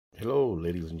Hello,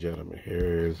 ladies and gentlemen.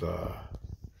 Here's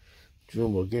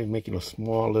Jumbo again, making a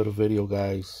small little video,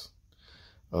 guys,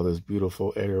 of this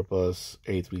beautiful AirBus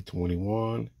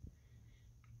A321,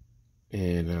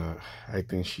 and I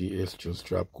think she is just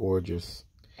drop gorgeous.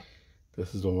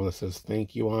 This is the one that says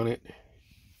thank you on it.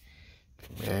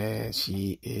 Man,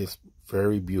 she is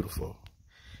very beautiful.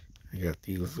 I got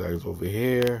these guys over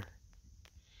here,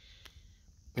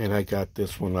 and I got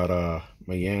this one out of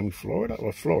Miami, Florida,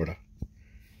 or Florida.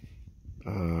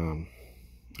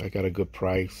 I got a good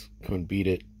price, couldn't beat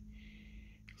it,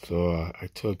 so I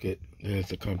took it. There's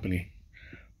the company,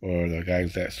 or the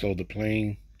guys that sold the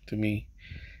plane to me.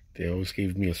 They always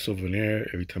give me a souvenir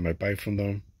every time I buy from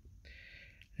them,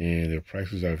 and their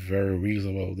prices are very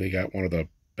reasonable. They got one of the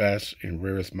best and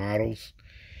rarest models,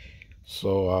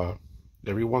 so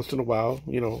every once in a while,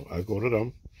 you know, I go to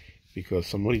them because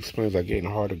some of these planes are getting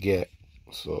hard to get.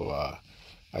 So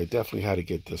I definitely had to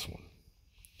get this one,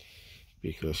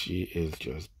 because she is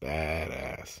just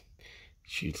badass.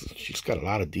 She's got a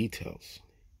lot of details.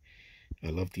 I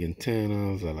love the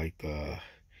antennas. I like the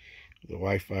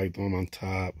Wi-Fi dome on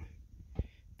top.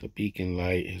 The beacon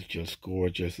light is just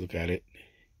gorgeous. Look at it.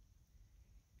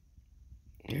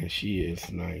 And she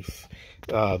is nice.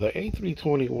 The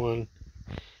A321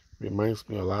 reminds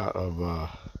me a lot of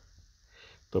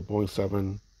the Boeing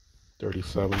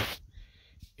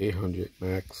 737-800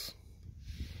 Max.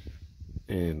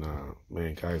 And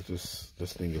man, guys,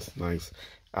 this thing is nice.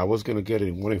 I was gonna get it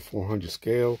in 1 in 400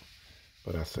 scale,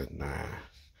 but I said nah.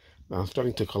 Now I'm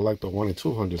starting to collect the 1 in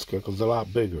 200 scale because it's a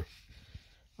lot bigger.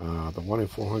 The 1 in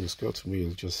 400 scale to me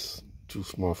is just too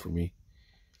small for me.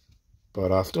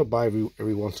 But I'll still buy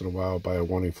every once in a while, buy a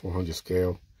 1 in 400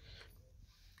 scale,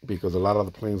 because a lot of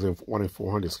the planes in 1 in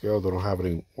 400 scale, they don't have it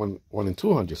in 1 in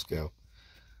 200 scale.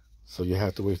 So you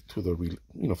have to wait to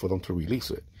for them to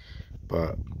release it.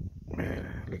 But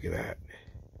man, look at that.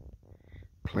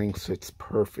 Plane sits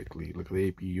perfectly. Look at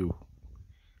the APU.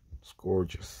 It's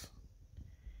gorgeous.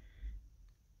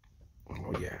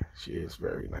 Oh yeah, she is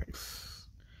very nice.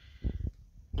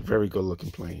 Very good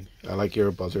looking plane. I like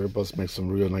AirBus. AirBus makes some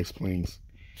real nice planes.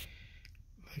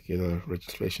 Look at the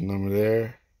registration number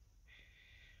there.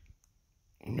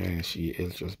 Man, she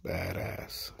is just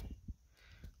badass.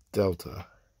 Delta.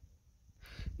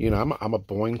 You know, I'm a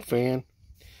Boeing fan,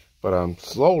 but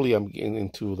slowly I'm getting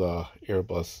into the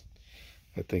AirBus.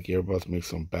 I think AirBus makes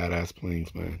some badass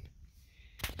planes, man.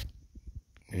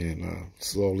 And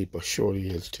slowly but surely,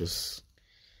 it's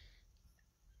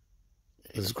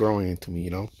growing into me, you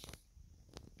know.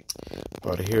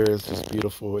 But here is this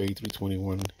beautiful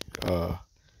A321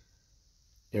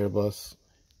 AirBus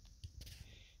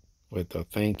with a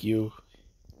thank you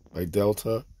by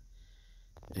Delta.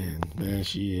 And man,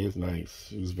 she is nice.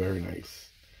 She's very nice.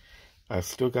 I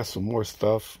still got some more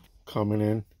stuff coming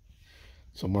in.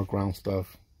 Some more ground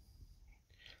stuff.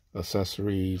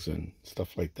 Accessories and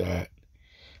stuff like that.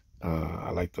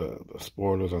 I like the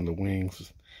spoilers on the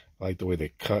wings. I like the way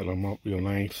they cut them up real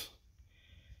nice.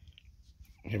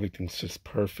 Everything sits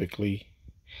perfectly.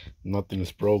 Nothing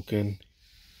is broken.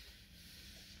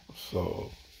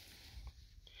 So,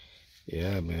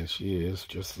 yeah, man, she is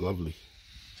just lovely.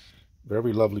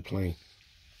 Very lovely plane.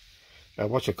 I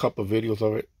watched a couple of videos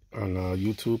of it on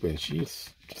YouTube, and she is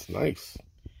just nice.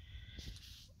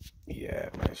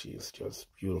 Yeah, man, she is just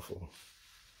beautiful.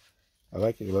 I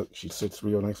like it. Look, she sits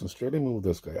real nice and straight. Let me move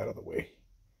this guy out of the way.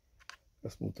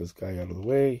 Let's move this guy out of the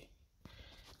way,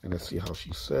 and let's see how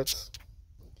she sits.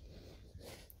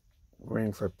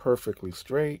 Wings are perfectly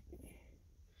straight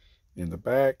in the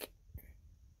back.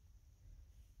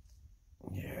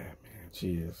 Yeah, man,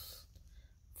 she is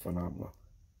phenomenal.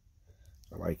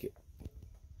 I like it.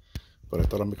 But I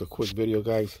thought I'd make a quick video,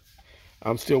 guys.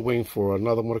 I'm still waiting for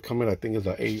another one to come in. I think it's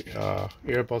an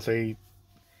AirBus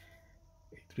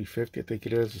A350, I think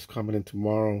it is. It's coming in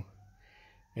tomorrow.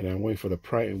 And I'm waiting for the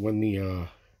price and when the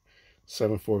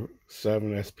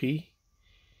 747 SP.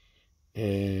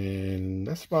 And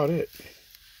that's about it.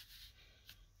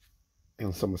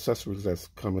 And some accessories that's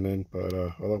coming in. But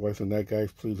otherwise than that,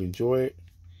 guys, please enjoy it.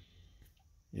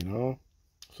 You know,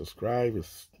 subscribe.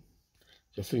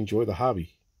 Just enjoy the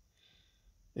hobby.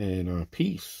 And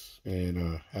peace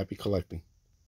and happy collecting.